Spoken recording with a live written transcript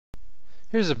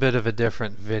Here's a bit of a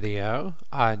different video.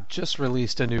 I just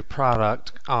released a new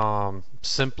product,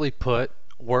 simply put,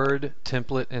 Word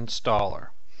Template Installer,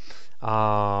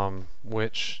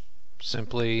 which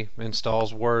simply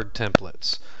installs Word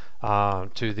templates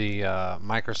to the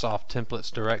Microsoft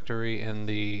Templates directory in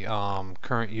the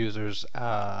current user's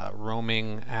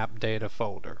roaming app data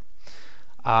folder.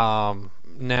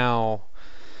 Now,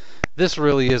 this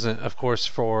really isn't, of course,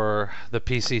 for the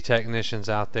PC technicians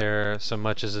out there so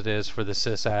much as it is for the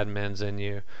sysadmins in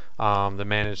you, the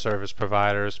managed service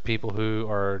providers, people who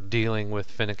are dealing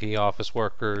with finicky office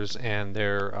workers and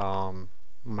their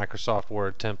Microsoft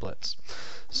Word templates.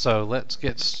 So let's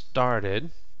get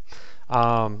started.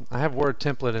 I have Word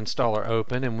Template Installer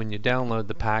open, and when you download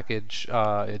the package,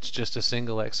 it's just a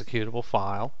single executable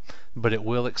file, but it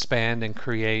will expand and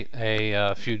create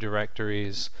a few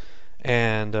directories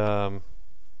and an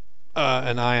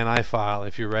INI file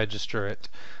if you register it.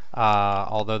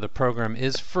 Although the program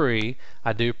is free,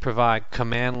 I do provide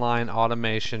command line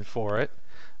automation for it,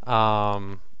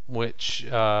 which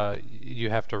you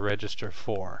have to register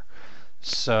for.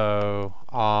 So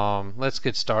let's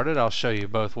get started. I'll show you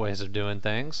both ways of doing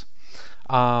things.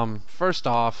 First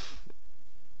off,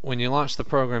 when you launch the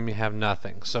program, you have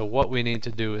nothing. So what we need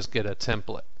to do is get a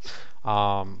template.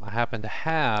 I happen to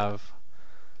have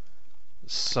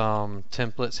some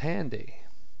templates handy.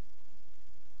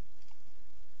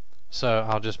 So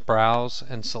I'll just browse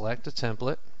and select a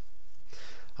template.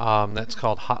 That's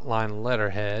called Hotline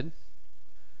Letterhead.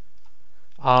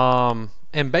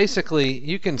 And basically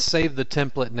you can save the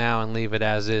template now and leave it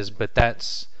as is, but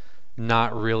that's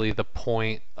not really the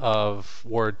point of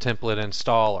Word Template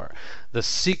Installer. The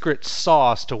secret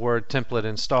sauce to Word Template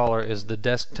Installer is the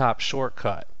desktop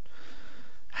shortcut.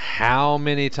 How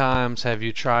many times have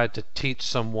you tried to teach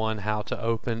someone how to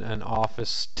open an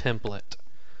Office template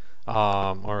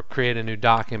or create a new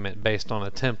document based on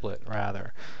a template,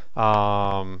 rather?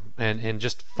 And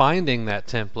just finding that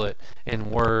template in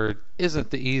Word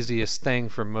isn't the easiest thing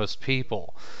for most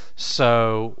people.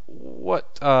 So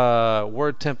what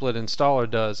Word Template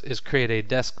Installer does is create a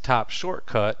desktop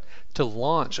shortcut to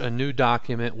launch a new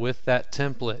document with that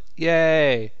template.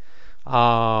 Yay!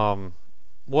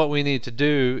 What we need to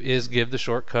do is give the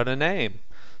shortcut a name.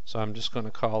 So I'm just going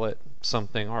to call it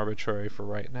something arbitrary for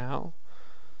right now.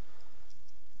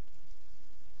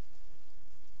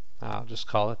 I'll just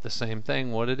call it the same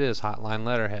thing, what it is, Hotline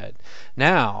Letterhead.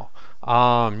 Now,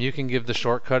 you can give the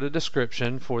shortcut a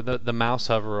description for the mouse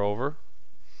hover over.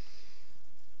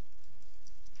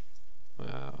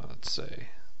 Let's see.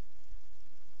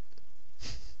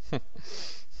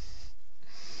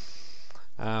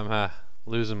 I'm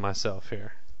losing myself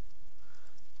here.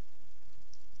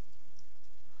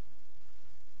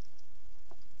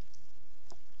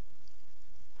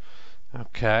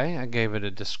 Okay, I gave it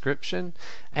a description,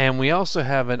 and we also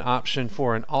have an option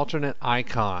for an alternate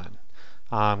icon.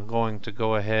 I'm going to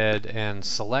go ahead and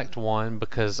select one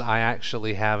because I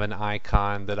actually have an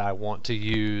icon that I want to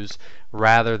use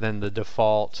rather than the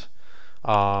default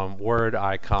Word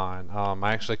icon.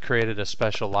 I actually created a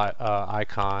special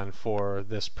icon for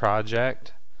this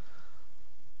project.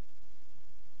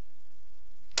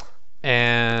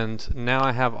 And now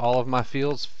I have all of my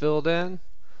fields filled in,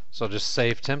 so I'll just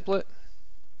save template,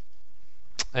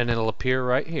 and it'll appear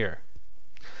right here.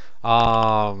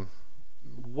 What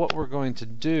we're going to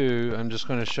do, I'm just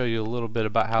going to show you a little bit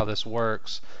about how this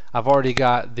works. I've already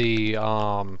got the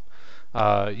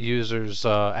users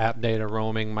app data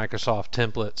roaming Microsoft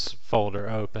templates folder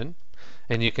open,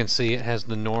 and you can see it has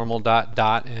the normal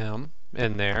 .m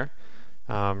in there,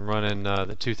 running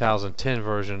the 2010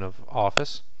 version of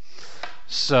Office.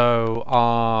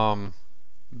 So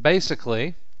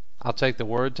basically I'll take the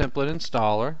Word Template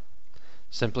Installer,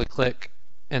 simply click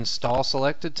Install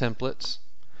Selected Templates.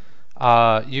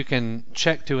 You can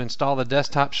check to install the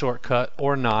desktop shortcut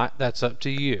or not, that's up to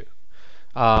you.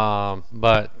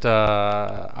 But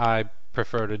I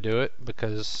prefer to do it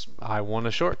because I want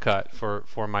a shortcut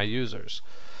for my users.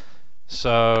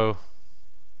 So,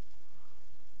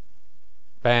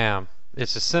 bam,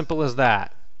 it's as simple as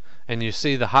that. And you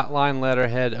see the Hotline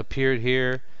Letterhead appeared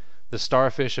here, the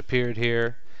starfish appeared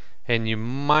here, and you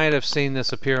might have seen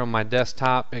this appear on my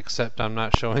desktop, except I'm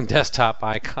not showing desktop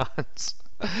icons.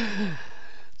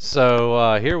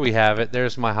 So here we have it.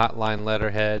 There's my Hotline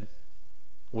Letterhead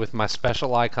with my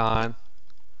special icon,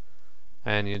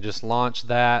 and you just launch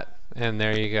that, and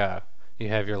there you go. You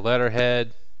have your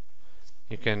letterhead.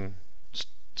 You can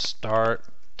start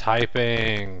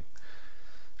typing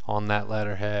on that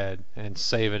letterhead and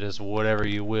save it as whatever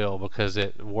you will, because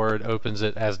Word opens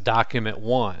it as document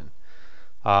 1.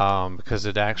 because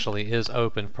it actually is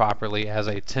opened properly as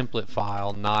a template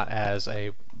file, not as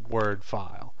a Word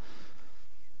file.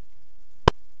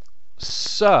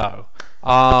 So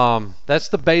that's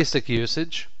the basic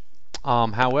usage.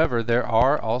 However, there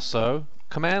are also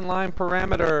command line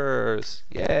parameters.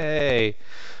 Yay!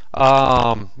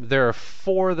 There are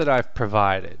 4 that I've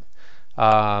provided.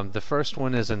 The first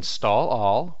one is install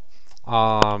all.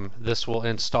 This will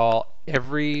install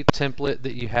every template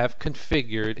that you have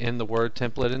configured in the Word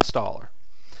template installer.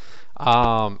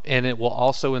 And it will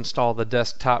also install the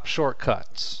desktop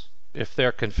shortcuts if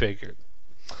they're configured.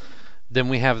 Then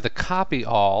we have the copy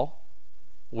all,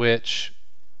 which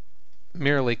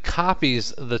merely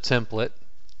copies the template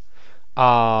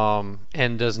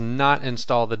and does not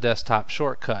install the desktop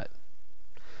shortcut.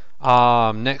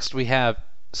 Next we have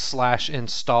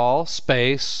 /install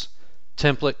space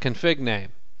template config name.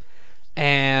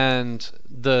 And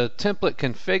the template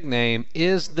config name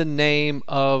is the name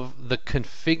of the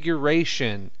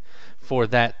configuration for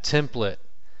that template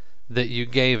that you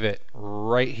gave it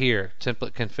right here,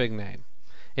 template config name.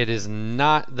 It is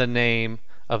not the name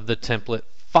of the template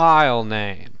file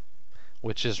name,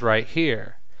 which is right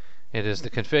here. It is the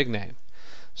config name.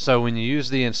 So when you use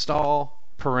the install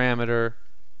parameter,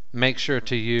 make sure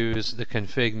to use the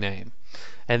config name.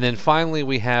 And then finally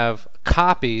we have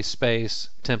copy space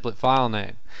template file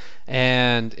name.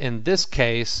 And in this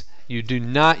case, you do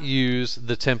not use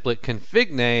the template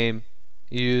config name,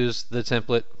 use the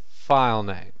template file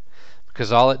name.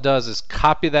 Because all it does is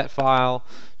copy that file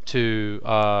to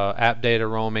app data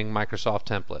roaming Microsoft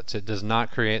templates. It does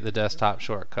not create the desktop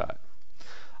shortcut.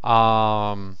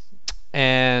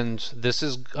 And this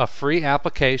is a free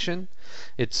application.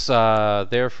 It's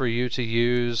there for you to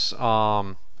use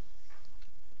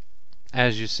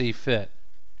as you see fit.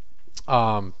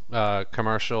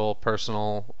 Commercial,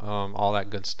 personal, all that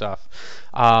good stuff.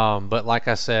 But like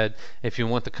I said, if you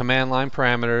want the command line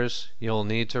parameters, you'll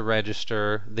need to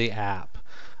register the app.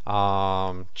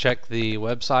 Check the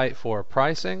website for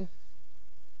pricing,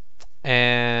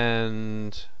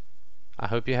 and I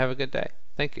hope you have a good day.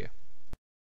 Thank you.